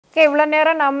இவ்வளோ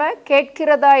நேரம் நாம்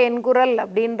கேட்கிறதா என் குரல்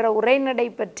அப்படின்ற உரைநடை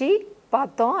பற்றி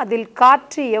பார்த்தோம். அதில்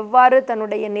காற்று எவ்வாறு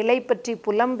தன்னுடைய நிலை பற்றி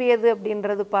புலம்பியது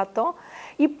அப்படின்றது பார்த்தோம்.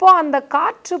 இப்போ அந்த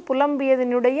காற்று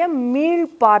புலம்பியதனுடைய மீள்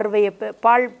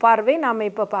பார்வை நாம்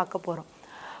இப்போ பார்க்க போகிறோம்.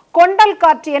 கொண்டல்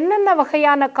காற்று என்னென்ன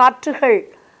வகையான காற்றுகள்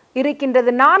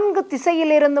இருக்கின்றது, 4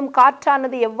 திசையிலிருந்தும்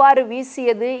காற்றானது எவ்வாறு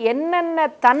வீசியது, என்னென்ன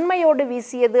தன்மையோடு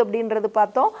வீசியது அப்படின்றது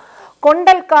பார்த்தோம்.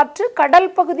 கொண்டல் காற்று கடல்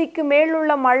பகுதிக்கு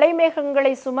மேலுள்ள மழை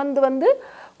மேகங்களை சுமந்து வந்து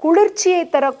குளிர்ச்சியை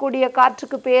தரக்கூடிய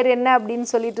காற்றுக்கு பேர் என்ன அப்படின்னு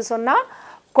சொல்லிட்டு சொன்னால்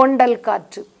கொண்டல்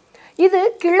காற்று. இது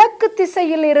கிழக்கு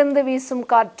திசையில் இருந்து வீசும்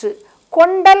காற்று.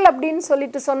 கொண்டல் அப்படின்னு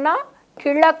சொல்லிட்டு சொன்னால்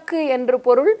கிழக்கு என்று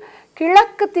பொருள்.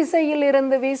 கிழக்கு திசையில்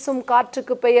இருந்து வீசும்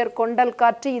காற்றுக்கு பெயர் கொண்டல்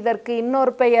காற்று. இதற்கு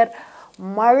இன்னொரு பெயர்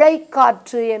மழை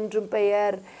காற்று என்றும்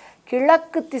பெயர்.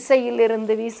 கிழக்கு திசையில்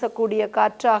இருந்து வீசக்கூடிய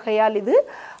காற்று, ஆகையால் இது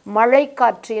மழை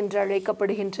காற்று என்று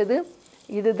அழைக்கப்படுகின்றது.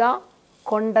 இதுதான்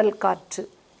கொண்டல் காற்று.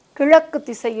 கிழக்கு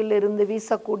திசையில் இருந்து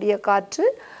வீசக்கூடிய காற்று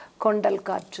கொண்டல்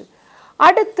காற்று.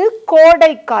 அடுத்து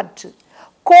கோடை காற்று.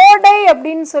 கோடை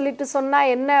அப்படின்னு சொல்லிட்டு சொன்னா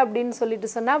என்ன அப்படின்னு சொல்லிட்டு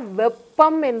சொன்னா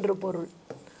வெப்பம் என்று பொருள்.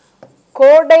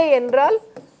 கோடை என்றால்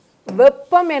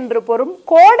வெப்பம் என்று பொருள்.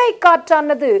 கோடை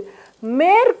காற்றானது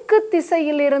மேற்கு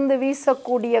திசையில் இருந்து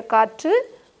வீசக்கூடிய காற்று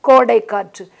கோடை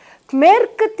காற்று.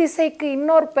 மேற்கு திசைக்கு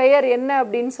இன்னொரு பெயர் என்ன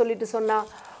அப்படின்னு சொல்லிட்டு சொன்னா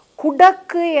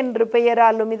குடக்கு என்று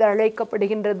பெயராலும் இது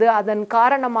அழைக்கப்படுகின்றது. அதன்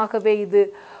காரணமாகவே இது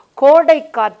கோடை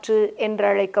காற்று என்று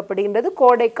அழைக்கப்படுகின்றது.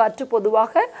 கோடை காற்று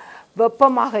பொதுவாக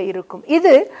வெப்பமாக இருக்கும்.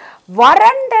 இது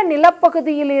வறண்ட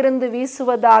நிலப்பகுதியில் இருந்து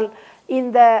வீசுவதால்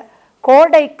இந்த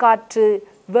கோடை காற்று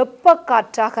வெப்ப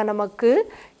காற்றாக நமக்கு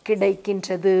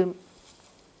கிடைக்கின்றது.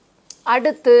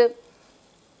 அடுத்து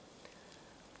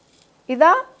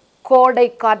இதான் கோடை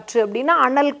காற்று அப்படின்னா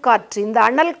அனல் காற்று. இந்த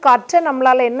அனல் காற்றை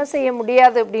நம்மளால் என்ன செய்ய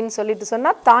முடியாது அப்படின்னு சொல்லிட்டு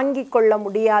சொன்னால் தாங்கிக் கொள்ள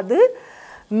முடியாது.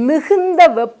 மிகுந்த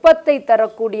வெப்பத்தை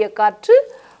தரக்கூடிய காற்று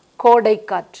கோடை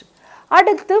காற்று.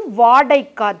 அடுத்து வாடை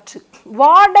காற்று.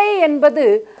 வாடை என்பது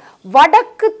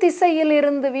வடக்கு திசையில்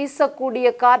இருந்து வீசக்கூடிய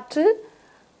காற்று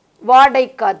வாடை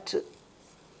காற்று.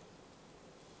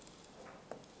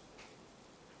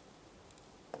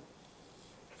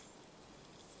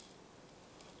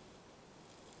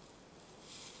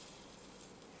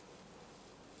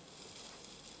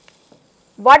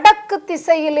 வடக்கு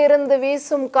திசையில் இருந்து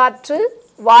வீசும் காற்று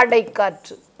வாடை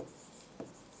காற்று.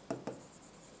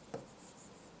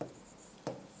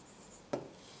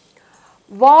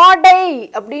 வாடை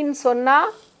அப்படின்னு சொன்னா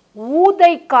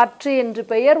ஊதை காற்று என்று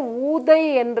பெயர். ஊதை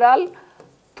என்றால்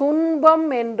துன்பம்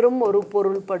என்றும் ஒரு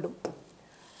பொருள்படும்.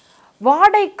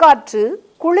 வாடை காற்று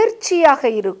குளிர்ச்சியாக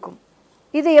இருக்கும்.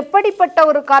 இது எப்படிப்பட்ட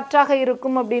ஒரு காற்றாக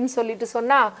இருக்கும் அப்படின்னு சொல்லிட்டு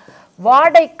சொன்னா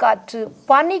வாடை காற்று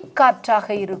பனிக்காற்றாக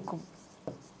இருக்கும்.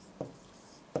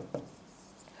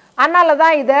 அதனால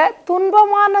தான் இதை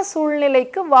துன்பமான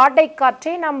சூழ்நிலைக்கு வாடை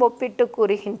காற்றை நாம் ஒப்பிட்டு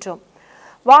கூறுகின்றோம்.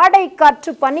 வாடை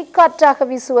காற்று பனிக்காற்றாக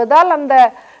வீசுவதால் அந்த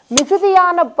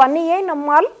மிகுதியான பனியை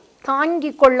நம்மால்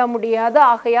தாங்கிக் கொள்ள முடியாது.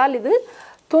 ஆகையால் இது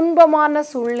துன்பமான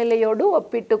சூழ்நிலையோடு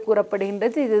ஒப்பிட்டு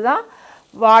கூறப்படுகின்றது. இதுதான்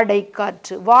வாடை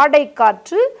காற்று. வாடை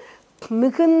காற்று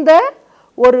மிகுந்த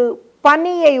ஒரு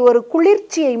பனியை, ஒரு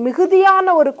குளிர்ச்சியை, மிகுதியான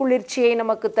ஒரு குளிர்ச்சியை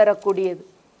நமக்கு தரக்கூடியது.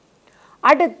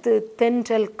 அடுத்து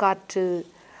தென்றல் காற்று.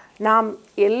 நாம்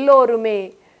எல்லோருமே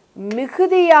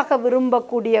மிகுதியாக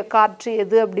விரும்பக்கூடிய காற்று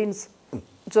எது அப்படின்னு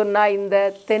சொன்னால் இந்த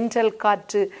தென்றல்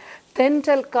காற்று.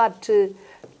 தென்றல் காற்று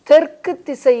தெற்கு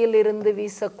திசையில் இருந்து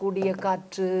வீசக்கூடிய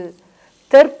காற்று.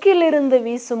 தெற்கிலிருந்து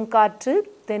வீசும் காற்று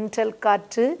தென்றல்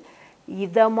காற்று.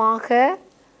 இதமாக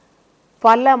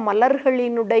பல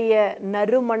மலர்களினுடைய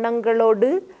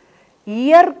நறுமணங்களோடு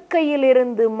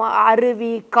இயற்கையிலிருந்து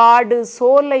அருவி, காடு,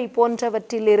 சோலை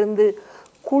போன்றவற்றிலிருந்து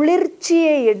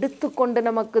குளிர்ச்சியை எடுத்துக்கொண்டு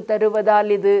நமக்கு தருவதால்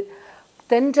இது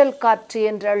தென்றல் காற்று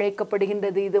என்று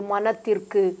அழைக்கப்படுகின்றது. இது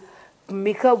மனத்திற்கு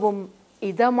மிகவும்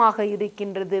இதமாக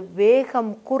இருக்கின்றது.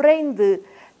 வேகம் குறைந்து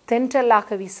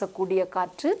தென்றலாக வீசக்கூடிய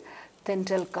காற்று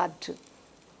தென்றல் காற்று.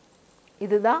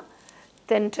 இதுதான்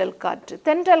தென்றல் காற்று.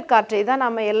 தென்றல் காற்றை தான்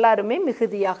நாம் எல்லாருமே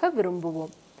மிகுதியாக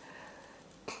விரும்புவோம்.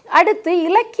 அடுத்து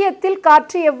இலக்கியத்தில்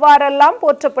காற்று எவ்வாறெல்லாம்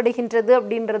போற்றப்படுகின்றது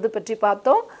அப்படின்றது பற்றி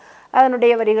பார்த்தோம்.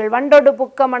 அதனுடைய வரிகள்: வண்டொடு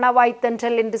புக்க மணவாய்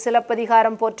தென்றல் என்று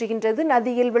சிலப்பதிகாரம் போற்றுகின்றது.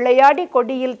 நதியில் விளையாடி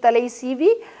கொடியில் தலை சீவி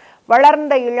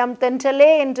வளர்ந்த இளம் தென்றலே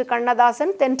என்று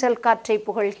கண்ணதாசன் தென்றல் காற்றை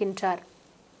புகழ்கின்றார்.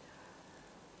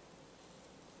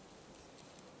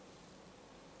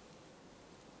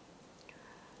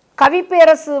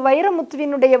 கவிப்பேரசு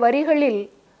வைரமுத்துவினுடைய வரிகளில்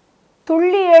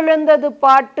துள்ளி எழுந்தது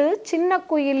பாட்டு சின்ன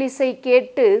குயில் இசை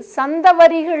கேட்டு சந்த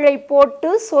வரிகளை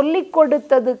போட்டு சொல்லிக்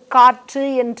கொடுத்தது காற்று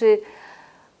என்று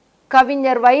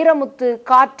கவிஞர் வைரமுத்து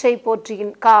காற்றை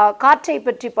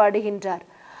பற்றி பாடுகின்றார்.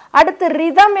 அடுத்து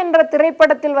ரிதம் என்ற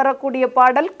திரைப்படத்தில் வரக்கூடிய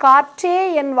பாடல், காற்றே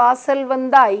என் வாசல்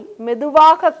வந்தாய்,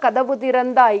 மெதுவாக கதவு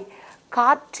திறந்தாய்,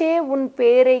 காற்றே உன்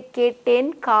பேரை கேட்டேன்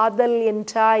காதல்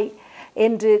என்றாய்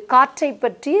என்று காற்றை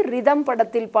பற்றி ரிதம்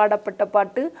படத்தில் பாடப்பட்ட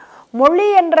பாட்டு. மொழி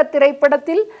என்ற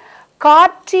திரைப்படத்தில்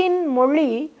காற்றின் மொழி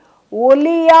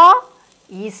ஒலியா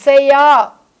இசையா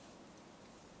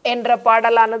என்ற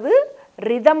பாடலானது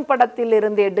ரிதம் படத்தில்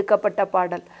இருந்து எடுக்கப்பட்ட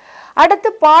பாடல். அடுத்து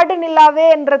பாடு நிலாவே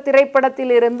என்ற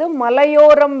திரைப்படத்தில் இருந்து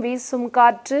மலையோரம் வீசும்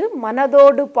காற்று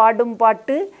மனதோடு பாடும்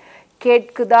பாட்டு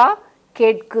கேட்குதா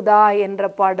கேட்குதா என்ற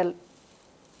பாடல்.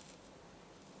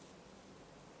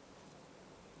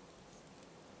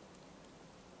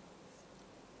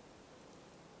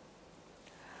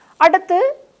 அடுத்து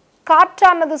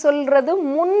காற்றானது சொல்றது,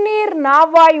 முன்னீர்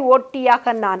நாவாய்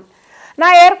ஓட்டியாக நான்.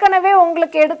 நான் ஏற்கனவே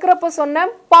உங்களுக்கு எடுக்கிறப்ப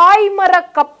சொன்னேன், பாய்மர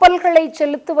கப்பல்களை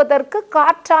செலுத்துவதற்கு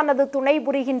காற்றானது துணை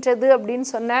புரிகின்றது அப்படின்னு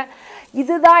சொன்னேன்.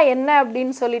 இதுதான் என்ன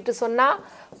அப்படின்னு சொல்லிட்டு சொன்னா,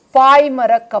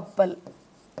 பாய்மர கப்பல்.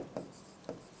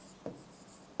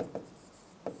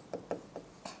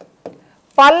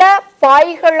 பல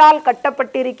பாய்களால்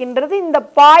கட்டப்பட்டிருக்கின்றது. இந்த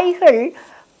பாய்கள்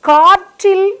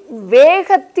காற்றில்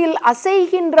வேகத்தில்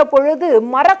அசைகின்ற பொழுது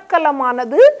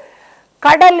மரக்கலமானது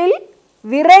கடலில்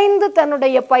விரைந்து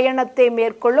தன்னுடைய பயணத்தை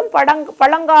மேற்கொள்ளும்.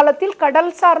 பழங்காலத்தில்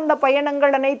கடல் சார்ந்த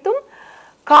பயணங்கள் அனைத்தும்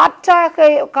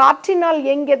காற்றினால்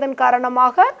இயங்கியதன்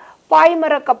காரணமாக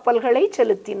பாய்மர கப்பல்களை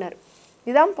செலுத்தினர்.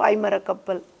 இதுதான் பாய்மர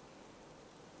கப்பல்.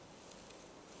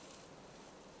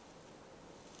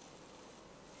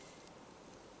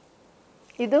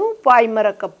 இதுவும் பாய்மர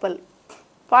கப்பல்.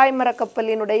 பாய்மர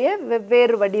கப்பலினுடைய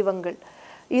வெவ்வேறு வடிவங்கள்.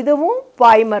 இதுவும்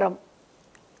பாய்மரம்,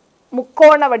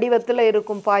 முக்கோண வடிவத்தில்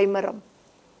இருக்கும் பாய்மரம்.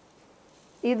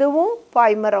 இதுவும்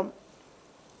பாய்மரம்.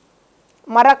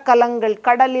 மரக்கலங்கள்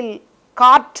கடலில்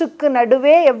காற்றுக்கு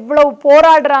நடுவே எவ்வளவு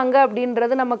போராடுறாங்க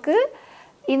அப்படின்றது நமக்கு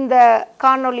இந்த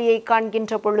காணொளியை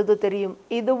காண்கின்ற பொழுது தெரியும்.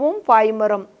 இதுவும்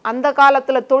பாய்மரம். அந்த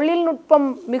காலத்தில் தொழில்நுட்பம்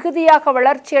மிகுதியாக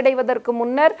வளர்ச்சி அடைவதற்கு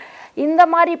முன்னர் இந்த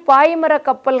மாதிரி பாய்மர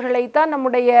கப்பல்களை தான்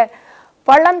நம்முடைய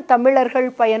பழந்தமிழர்கள்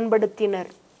பயன்படுத்தினர்.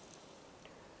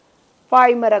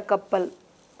 பாய்மர கப்பல்.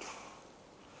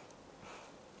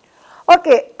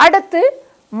 ஓகே, அடுத்து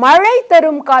மழை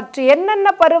தரும் காற்று. என்னென்ன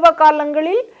பருவ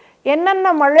காலங்களில்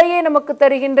என்னென்ன மழையை நமக்கு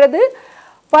தருகின்றது?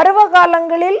 பருவ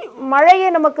காலங்களில் மழையை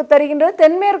நமக்கு தருகின்றது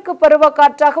தென்மேற்கு பருவ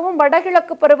காற்றாகவும்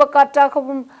வடகிழக்கு பருவ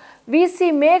காற்றாகவும் வீசி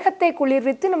மேகத்தை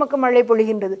குளிர்வித்து நமக்கு மழை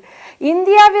பொழிகின்றது.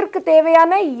 இந்தியாவிற்கு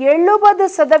தேவையான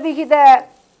 70%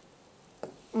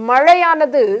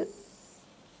 மழையானது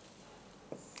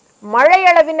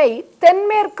மழையளவினை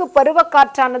தென்மேற்கு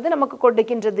பருவக்காற்றானது நமக்கு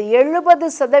கொடுக்கின்றது.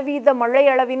 70%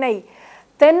 மழையளவினை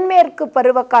தென்மேற்கு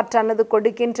பருவக்காற்றானது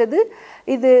கொடுக்கின்றது.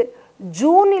 இது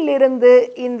ஜூனில் இருந்து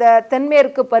இந்த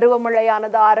தென்மேற்கு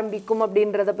பருவமழையானது ஆரம்பிக்கும்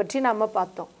அப்படின்றத பற்றி நாம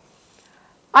பார்த்தோம்.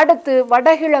 அடுத்து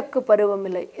வடகிழக்கு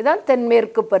பருவமழை, இதான்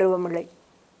தென்மேற்கு பருவமழை.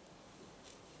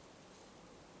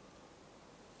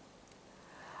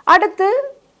 அடுத்து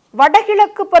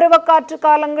வடகிழக்கு பருவக்காற்று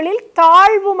காலங்களில்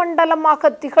தாழ்வு மண்டலமாக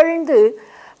திகழ்ந்து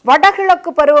வடகிழக்கு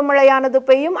பருவமழையானது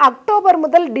பெய்யும். அக்டோபர்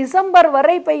முதல் டிசம்பர்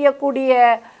வரை பெய்யக்கூடிய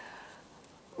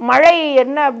மழை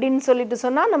என்ன அப்படின்னு சொல்லிட்டு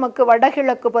சொன்னா, நமக்கு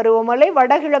வடகிழக்கு பருவமழை.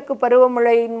 வடகிழக்கு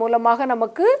பருவமழையின் மூலமாக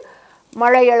நமக்கு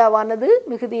மழையளவானது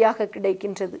மிகுதியாக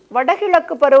கிடைக்கின்றது.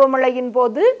 வடகிழக்கு பருவமழையின்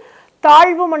போது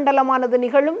தாழ்வு மண்டலமானது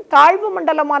நிகழும். தாழ்வு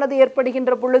மண்டலமானது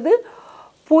ஏற்படுகின்ற பொழுது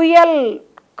புயல்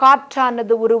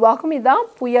காற்றானது உருவாகும். இதான்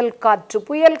புயல் காற்று.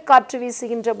 புயல் காற்று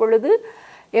வீசுகின்ற பொழுது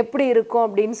எப்படி இருக்கும்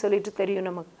அப்படின்னு சொல்லிட்டு தெரியும்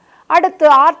நமக்கு. அடுத்து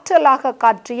ஆற்றலாக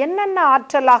காற்று. என்னென்ன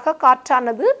ஆற்றலாக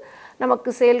காற்றானது நமக்கு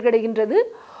செயல்படுகின்றது?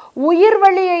 உயிர்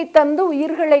வழியை தந்து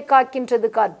உயிர்களை காக்கின்றது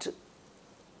காற்று.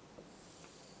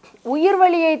 உயிர்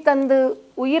வழியை தந்து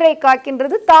உயிரை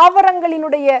காக்கின்றது.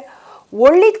 தாவரங்களினுடைய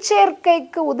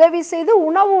ஒளிச்சேர்க்கைக்கு உதவி செய்து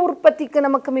உணவு உற்பத்திக்கு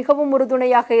நமக்கு மிகவும்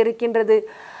உறுதுணையாக இருக்கின்றது.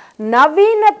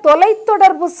 நவீன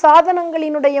தொலைத்தொடர்பு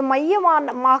சாதனங்களினுடைய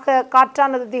மையமாக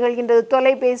காற்றானது திகழ்கின்றது.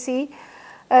 தொலைபேசி,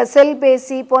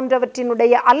 செல்பேசி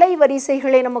போன்றவற்றினுடைய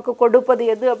அலைவரிசைகளை நமக்கு கொடுப்பது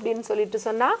எது அப்படின்னு சொல்லிட்டு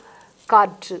சொன்னா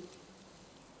காற்று.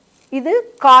 இது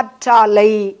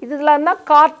காற்றாலை. இதுல தான்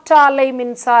காற்றாலை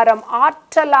மின்சாரம்.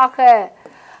 ஆற்றலாக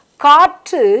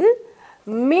காற்று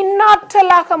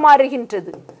மின்னாற்றலாக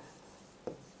மாறுகின்றது.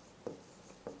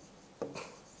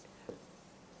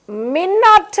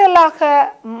 மின்னாற்றலாக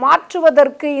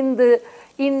மாற்றுவதற்கு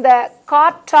இந்த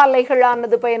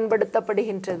காற்றாலைகளானது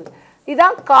பயன்படுத்தப்படுகின்றது.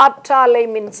 இதான் காற்றாலை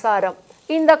மின்சாரம்.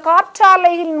 இந்த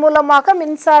காற்றாலையின் மூலமாக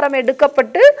மின்சாரம்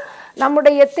எடுக்கப்பட்டு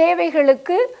நம்முடைய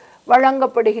தேவைகளுக்கு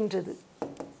வழங்கப்படுகின்றது.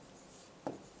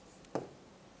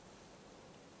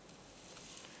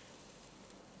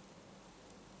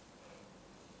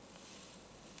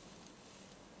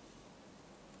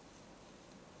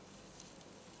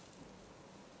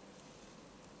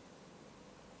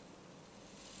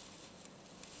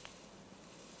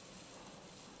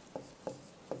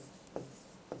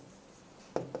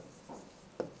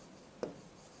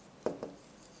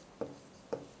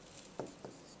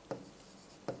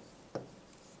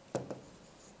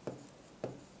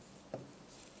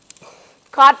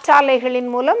 காற்றாலைகளின்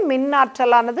மூலம் மின்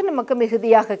ஆற்றலானது நமக்கு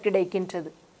மிகுதியாக கிடைக்கின்றது.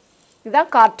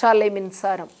 இதுதான் காற்றாலை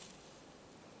மின்சாரம்.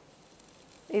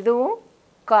 இதுவும்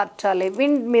காற்றாலை,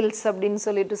 விண்ட் மில்ஸ் அப்படின்னு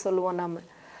சொல்லிட்டு சொல்லுவோம் நாம்.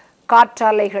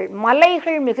 காற்றாலைகள்,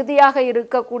 மலைகள் மிகுதியாக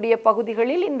இருக்கக்கூடிய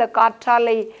பகுதிகளில் இந்த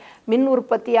காற்றாலை மின்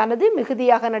உற்பத்தியானது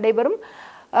மிகுதியாக நடைபெறும்.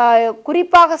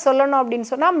 குறிப்பாக சொல்லணும்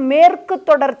அப்படின்னு சொன்னால் மேற்கு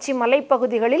தொடர்ச்சி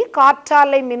மலைப்பகுதிகளில்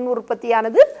காற்றாலை மின்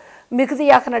உற்பத்தியானது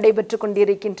மிகுதியாக நடைபெற்று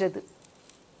கொண்டிருக்கின்றது.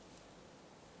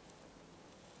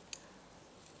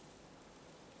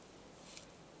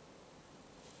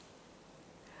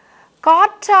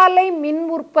 காற்றாலை மின்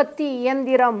உற்பத்தி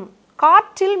இயந்திரம்,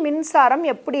 காற்றில் மின்சாரம்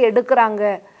எப்படி எடுக்கிறாங்க?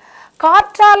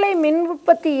 காற்றாலை மின்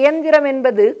உற்பத்தி இயந்திரம்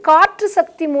என்பது காற்று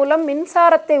சக்தி மூலம்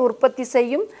மின்சாரத்தை உற்பத்தி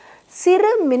செய்யும்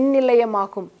சிறு மின்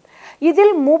நிலையமாகும்.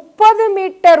 இதில் 30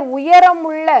 மீட்டர்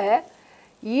உயரமுள்ள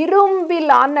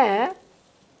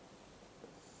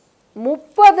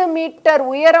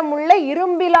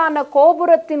இரும்பிலான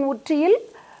கோபுரத்தின் உச்சியில்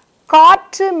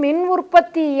காற்று மின்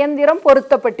உற்பத்தி இயந்திரம்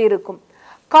பொருத்தப்பட்டிருக்கும்.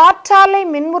 காற்றாலை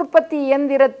மின் உற்பத்தி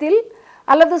இயந்திரத்தில்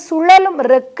அல்லது சுழலும்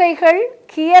இறக்கைகள்,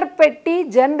 கியர் பெட்டி,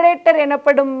 ஜெனரேட்டர்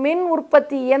எனப்படும் மின்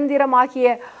உற்பத்தி இயந்திரம் ஆகிய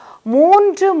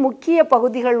 3 முக்கிய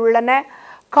பகுதிகள் உள்ளன.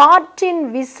 காற்றின்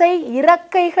விசை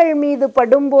இறக்கைகள் மீது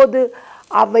படும்போது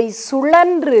அவை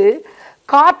சுழன்று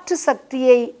காற்று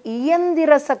சக்தியை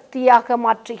இயந்திர சக்தியாக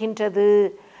மாற்றுகின்றது.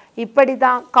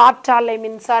 இப்படிதான் காற்றாலை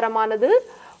மின்சாரமானது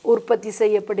உற்பத்தி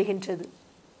செய்யப்படுகின்றது.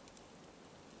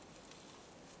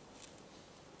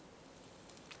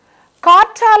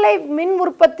 காற்றாலை மின்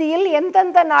உற்பத்தியில்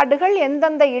எந்தெந்த நாடுகள்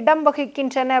எந்தெந்த இடம்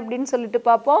வகிக்கின்றன அப்படின்னு சொல்லிட்டு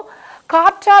பார்ப்போம்.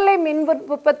 காற்றாலை மின்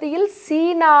உற்பத்தியில்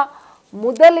சீனா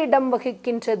முதலிடம்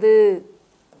வகிக்கின்றது.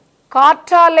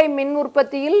 காற்றாலை மின்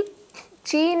உற்பத்தியில்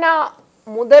சீனா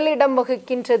முதலிடம்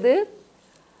வகிக்கின்றது.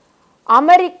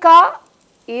 அமெரிக்கா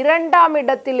 2ஆம்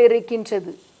இடத்தில்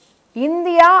இருக்கின்றது.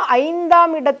 இந்தியா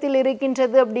 5ஆம் இடத்தில்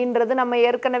இருக்கின்றது அப்படின்றது நம்ம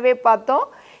ஏற்கனவே பார்த்தோம்.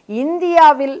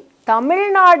 இந்தியாவில்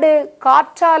தமிழ்நாடு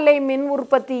காற்றாலை மின்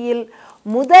உற்பத்தியில்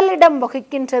முதலிடம்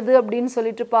வகிக்கின்றது அப்படின்னு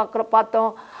சொல்லிட்டு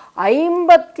பார்த்தோம்.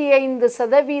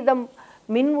 55%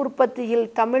 மின் உற்பத்தியில்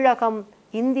தமிழகம்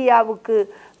இந்தியாவுக்கு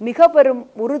மிக பெரும்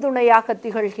உறுதுணையாக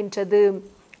திகழ்கின்றது.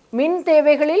 மின்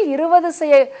தேவைகளில்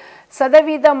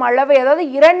 20% அளவை, அதாவது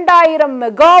 2000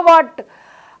 மெகாவாட்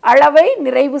அளவை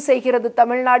நிறைவு செய்கிறது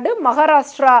தமிழ்நாடு.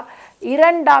 மகாராஷ்டிரா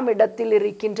 2ஆம் இடத்தில்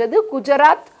இருக்கின்றது.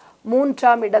 குஜராத்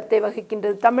 3ஆம் இடத்தை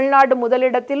வகிக்கின்றது. தமிழ்நாடு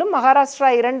முதலிடத்திலும் மகாராஷ்டிரா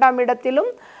 2ஆம் இடத்திலும்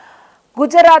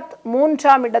குஜராத்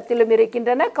 3ஆம் இடத்திலும்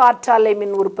இருக்கின்றன காற்றாலை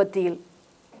மின் உற்பத்தியில்.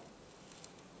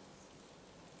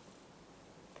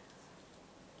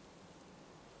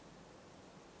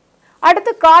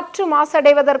 அடுத்து காற்று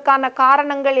மாசடைவதற்கான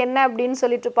காரணங்கள் என்ன அப்படின்னு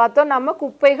சொல்லிட்டு பார்த்தோம். நம்ம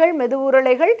குப்பைகள்,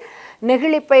 மெதுவுருளைகள்,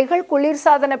 நெகிழிப்பைகள்,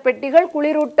 குளிர்சாதன பெட்டிகள்,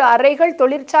 குளிரூட்டு அறைகள்,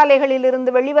 தொழிற்சாலைகளில்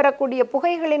இருந்து வெளிவரக்கூடிய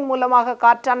புகைகளின் மூலமாக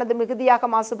காற்றானது மிகுதியாக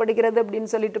மாசுபடுகிறது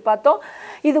அப்படின்னு சொல்லிட்டு பார்த்தோம்.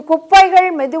 இது குப்பைகள்,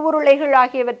 மெதுவுருளைகள்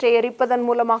ஆகியவற்றை எரிப்பதன்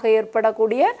மூலமாக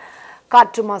ஏற்படக்கூடிய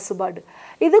காற்று மாசுபாடு.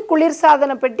 இது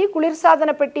குளிர்சாதன பெட்டி.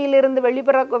 குளிர்சாதன பெட்டியிலிருந்து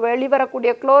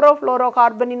வெளிவரக்கூடிய குளோரோஃப்ளோரோ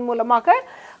கார்பனின் மூலமாக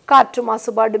காற்று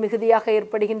மாசுபாடு மிகுதியாக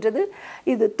ஏற்படுகின்றது.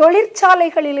 இது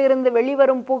தொழிற்சாலைகளில் இருந்து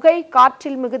வெளிவரும் புகை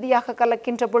காற்றில் மிகுதியாக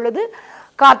கலக்கின்ற பொழுது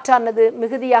காற்றானது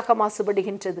மிகுதியாக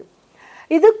மாசுபடுகின்றது.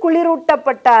 இது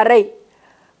குளிரூட்டப்பட்ட அறை.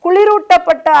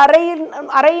 குளிரூட்டப்பட்ட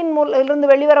அறையின் இருந்து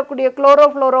வெளிவரக்கூடிய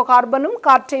குளோரோஃப்ளோரோ கார்பனும்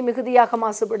காற்றை மிகுதியாக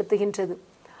மாசுபடுத்துகின்றது.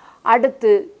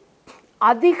 அடுத்து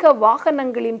அதிக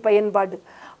வாகனங்களின் பயன்பாடு.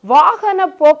 வாகன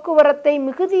போக்குவரத்தை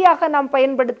மிகுதியாக நாம்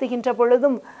பயன்படுத்துகின்ற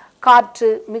பொழுதும் காற்று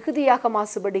மிகுதியாக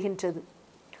மாசுபடுகின்றது.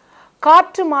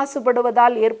 காற்று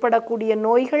மாசுபடுவதால் ஏற்படக்கூடிய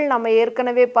நோய்கள் நம்ம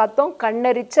ஏற்கனவே பார்த்தோம்.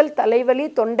 கண்ணெரிச்சல், தலைவலி,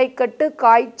 தொண்டைக்கட்டு,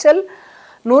 காய்ச்சல்,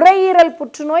 நுரையீரல்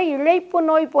புற்றுநோய், இழைப்பு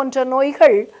நோய் போன்ற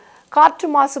நோய்கள் காற்று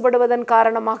மாசுபடுவதன்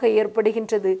காரணமாக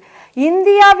ஏற்படுகின்றது.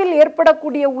 இந்தியாவில்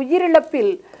ஏற்படக்கூடிய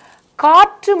உயிரிழப்பில்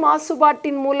காற்று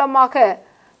மாசுபாட்டின் மூலமாக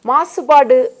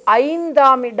மாசுபாடு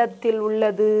 5ஆம் இடத்தில்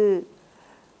உள்ளது.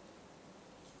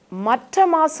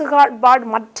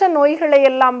 மற்ற நோய்களை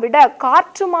எல்லாம் விட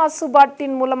காற்று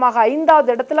மாசுபாட்டின் மூலமாக 5வது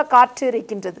இடத்துல காற்று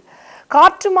இருக்கின்றது.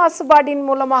 காற்று மாசுபாட்டின்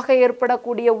மூலமாக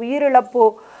ஏற்படக்கூடிய உயிரிழப்போ,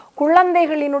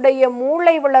 குழந்தைகளினுடைய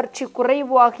மூளை வளர்ச்சி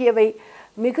குறைவு ஆகியவை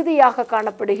மிகுதியாக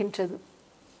காணப்படுகின்றது.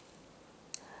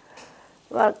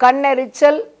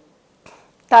 கண்ணெரிச்சல்,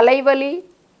 தலைவலி,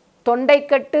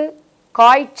 தொண்டைக்கட்டு,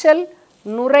 காய்ச்சல்,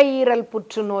 நுரையீரல்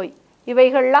புற்றுநோய்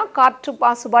இவைகள்லாம் காற்று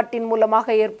மாசுபாட்டின் மூலமாக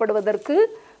ஏற்படுவதற்கு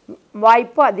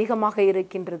வாய்ப்பு அதிகமாக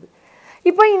இருக்கின்றது.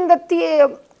 இப்போ இந்த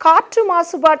காற்று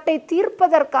மாசுபாட்டை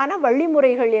தீர்ப்பதற்கான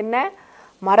வழிமுறைகள் என்ன?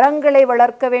 மரங்களை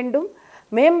வளர்க்க வேண்டும்,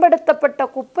 மேம்படுத்தப்பட்ட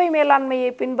குப்பை மேலாண்மையை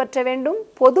பின்பற்ற வேண்டும்.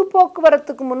 பொது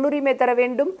போக்குவரத்துக்கு முன்னுரிமை தர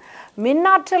வேண்டும்.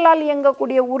 மின்னாற்றலால்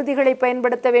இயங்கக்கூடிய ஊர்திகளை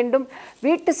பயன்படுத்த வேண்டும்.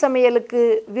 வீட்டு சமையலுக்கு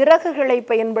விறகுகளை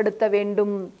பயன்படுத்த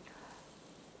வேண்டும்.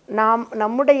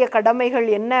 நம்முடைய கடமைகள்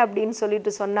என்ன அப்படின்னு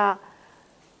சொல்லிட்டு சொன்னால்,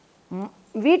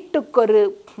 வீட்டுக்கொரு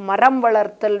மரம்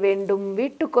வளர்த்தல் வேண்டும்.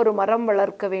 வீட்டுக்கொரு மரம்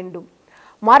வளர்க்க வேண்டும்.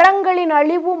 மரங்களின்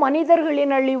அழிவு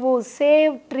மனிதர்களின் அழிவு.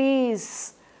 Save trees.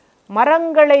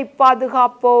 மரங்களை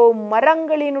பாதுகாப்போம்.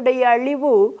 மரங்களினுடைய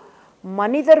அழிவு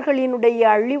மனிதர்களினுடைய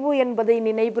அழிவு என்பதை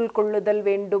நினைவில் கொள்ளுதல்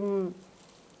வேண்டும்.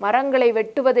 மரங்களை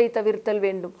வெட்டுவதை தவிர்த்தல்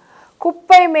வேண்டும்.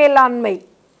 குப்பை மேலாண்மை.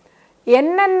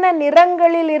 என்னென்ன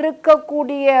நிறங்களில்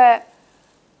இருக்கக்கூடிய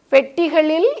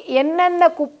பெட்டிகளில் என்னென்ன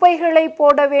குப்பைகளை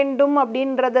போட வேண்டும்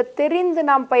அப்படின்றத தெரிந்து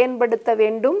நாம் பயன்படுத்த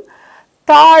வேண்டும்.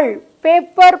 தாள்,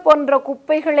 பேப்பர் போன்ற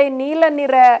குப்பைகளை நீல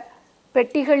நிற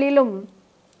பெட்டிகளிலும்,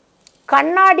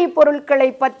 கண்ணாடி பொருட்களை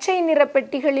பச்சை நிற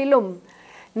பெட்டிகளிலும்,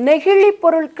 நெகிழி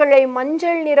பொருட்களை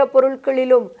மஞ்சள் நிற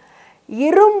பொருட்களிலும்,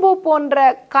 இரும்பு போன்ற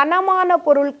கனமான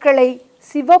பொருட்களை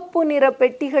சிவப்பு நிற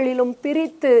பெட்டிகளிலும்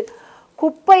பிரித்து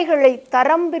குப்பைகளை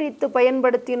தரம் பிரித்து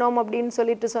பயன்படுத்தினோம் அப்படின்னு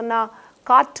சொல்லிட்டு சொன்னால்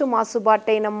காற்று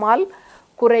மாசுபாட்டை நம்மால்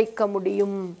குறைக்க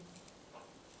முடியும்.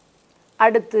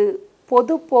 அடுத்து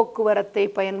பொது போக்குவரத்தை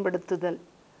பயன்படுத்துதல்.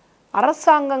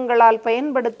 அரசாங்கங்களால்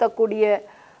பயன்படுத்தக்கூடிய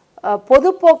பொது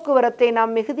போக்குவரத்தை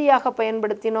நாம் மிகுதியாக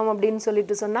பயன்படுத்தினோம் அப்படின்னு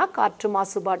சொல்லிட்டு சொன்னால் காற்று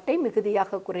மாசுபாட்டை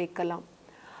மிகுதியாக குறைக்கலாம்.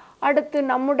 அடுத்து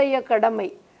நம்முடைய கடமை.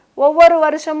 ஒவ்வொரு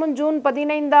வருஷமும் ஜூன்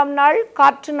 15ஆம் நாள்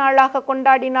காற்று நாளாக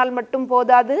கொண்டாடினால் மட்டும்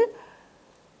போதாது.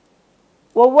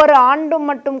 ஒவ்வொரு ஆண்டும்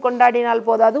மட்டும் கொண்டாடினால்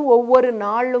போதாது, ஒவ்வொரு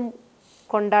நாளும்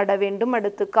கொண்டாட வேண்டும்.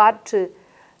 அடுத்து காற்று.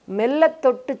 மெல்ல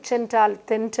தொட்டு சென்றால்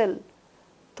தென்றல்,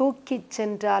 தூக்கி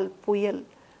சென்றால் புயல்.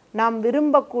 நாம்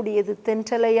விரும்பக்கூடியது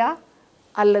தென்றலையா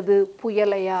அல்லது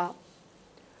புயலையா?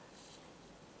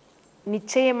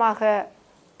 நிச்சயமாக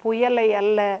புயலை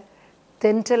அல்ல,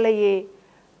 தென்றலையே.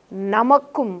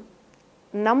 நமக்கும்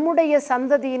நம்முடைய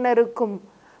சந்ததியினருக்கும்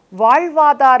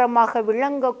வாழ்வாதாரமாக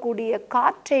விளங்கக்கூடிய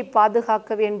காற்றை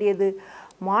பாதுகாக்க வேண்டியது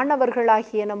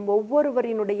மாணவர்களாகிய நம்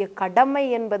ஒவ்வொருவரினுடைய கடமை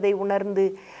என்பதை உணர்ந்து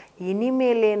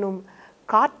இனிமேலேனும்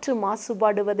காற்று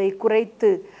மாசுபாடுவதை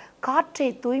குறைத்து காற்றை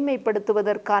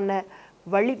தூய்மைப்படுத்துவதற்கான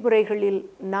வழிமுறைகளில்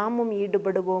நாமும்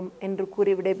ஈடுபடுவோம் என்று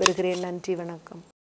கூறி விடைபெறுகிறேன். நன்றி, வணக்கம்.